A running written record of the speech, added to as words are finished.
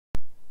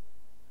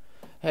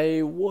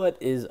Hey, what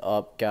is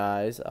up,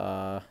 guys?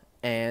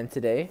 And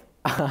today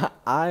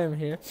I am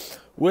here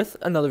with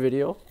another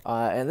video,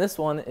 and this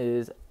one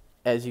is,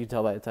 as you can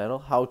tell by the title,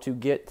 how to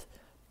get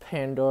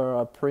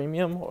Pandora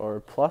Premium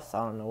or Plus, I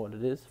don't know what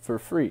it is, for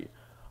free.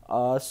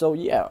 So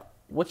yeah,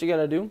 what you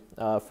gotta do,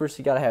 first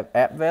you gotta have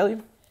app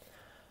value,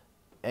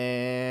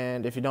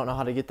 and if you don't know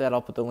how to get that,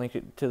 I'll put the link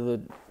to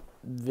the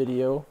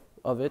video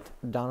of it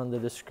down in the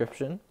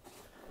description,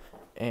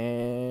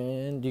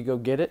 and you go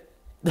get it.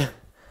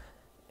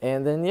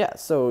 And then, yeah,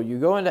 so you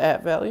go into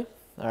app value,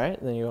 all right,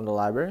 then you go into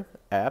library,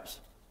 apps,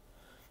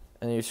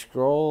 and you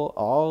scroll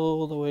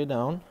all the way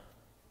down,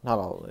 not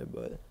all the way,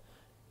 but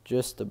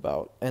just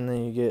about, and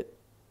then you get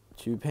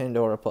to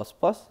Pandora Plus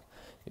Plus.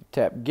 You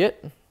tap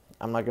get.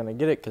 I'm not going to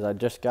get it because I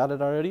just got it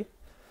already.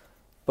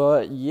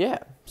 But,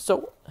 yeah,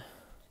 so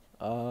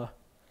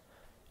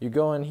you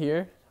go in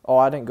here. Oh,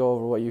 I didn't go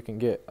over what you can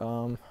get.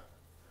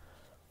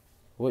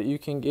 What you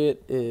can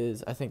get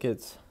is, I think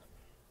it's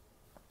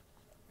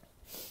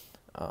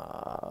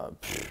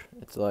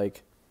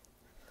like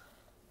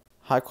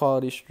high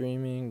quality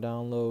streaming,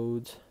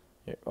 downloads.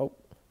 Here, oh,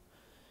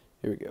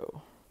 here we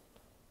go.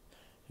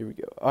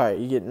 All right,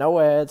 you get no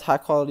ads, high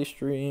quality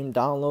stream,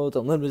 downloads,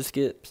 unlimited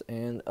skips,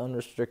 and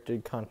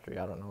unrestricted country.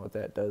 I don't know what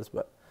that does,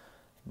 but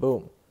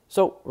boom.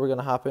 So we're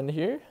gonna hop into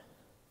here.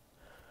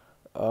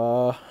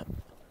 It's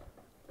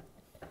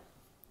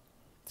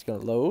gonna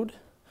load.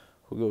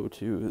 We'll go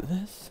to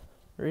this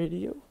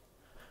radio.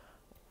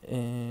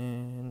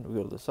 And we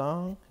go to the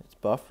song. It's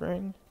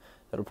buffering.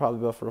 It'll probably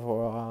buffer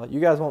for a while.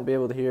 You guys won't be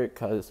able to hear it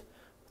because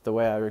the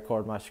way I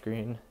record my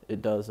screen,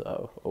 it does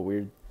a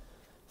weird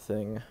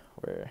thing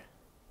where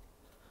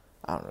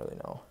I don't really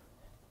know.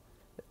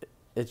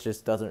 It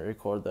just doesn't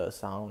record the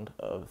sound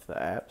of the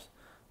apps.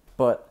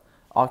 But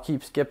I'll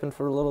keep skipping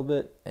for a little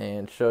bit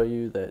and show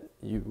you that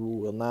you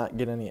will not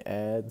get any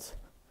ads.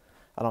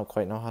 I don't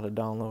quite know how to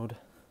download.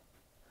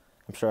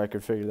 I'm sure I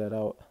could figure that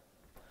out,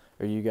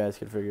 or you guys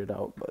could figure it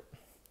out, but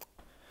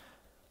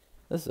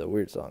this is a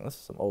weird song. This is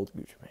some old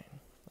Gucci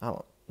Mane. I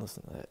don't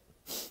listen to that.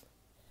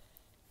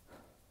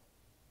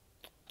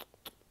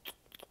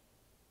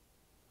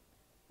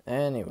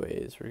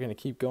 Anyways, we're going to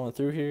keep going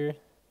through here.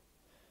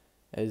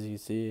 As you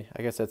see,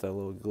 I guess that's a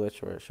little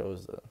glitch where it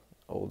shows the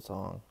old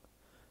song.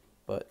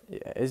 But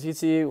yeah, as you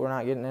see, we're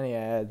not getting any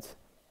ads.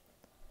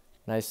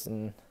 Nice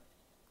and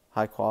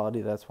high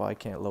quality. That's why I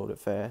can't load it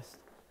fast,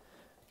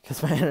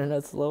 because my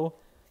internet's slow.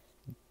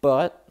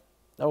 But,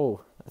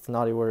 oh, that's a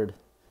naughty word.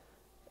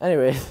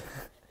 Anyways,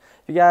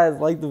 if you guys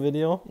like the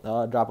video,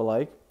 drop a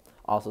like.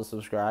 Also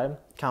subscribe.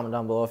 Comment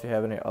down below if you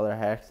have any other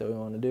hacks that we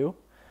want to do,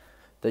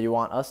 that you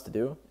want us to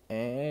do.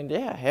 And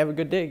yeah, have a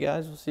good day,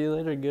 guys. We'll see you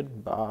later.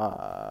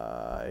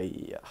 Goodbye.